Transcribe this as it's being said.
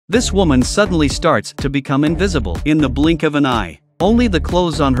This woman suddenly starts to become invisible in the blink of an eye. Only the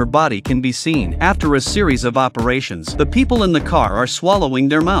clothes on her body can be seen. After a series of operations, the people in the car are swallowing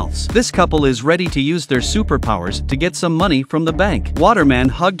their mouths. This couple is ready to use their superpowers to get some money from the bank. Waterman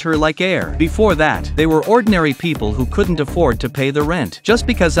hugged her like air. Before that, they were ordinary people who couldn't afford to pay the rent. Just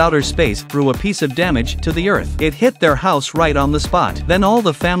because outer space threw a piece of damage to the earth, it hit their house right on the spot. Then all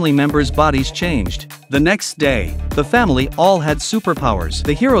the family members' bodies changed. The next day, the family all had superpowers.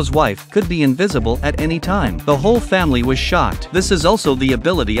 The hero's wife could be invisible at any time. The whole family was shocked. This is also the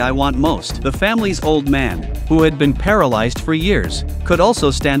ability I want most. The family's old man, who had been paralyzed for years, could also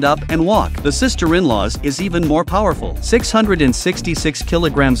stand up and walk. The sister-in-law's is even more powerful. 666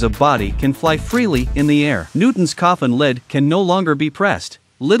 kilograms of body can fly freely in the air. Newton's coffin lid can no longer be pressed.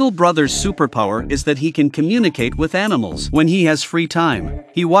 Little brother's superpower is that he can communicate with animals. When he has free time,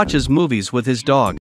 he watches movies with his dog.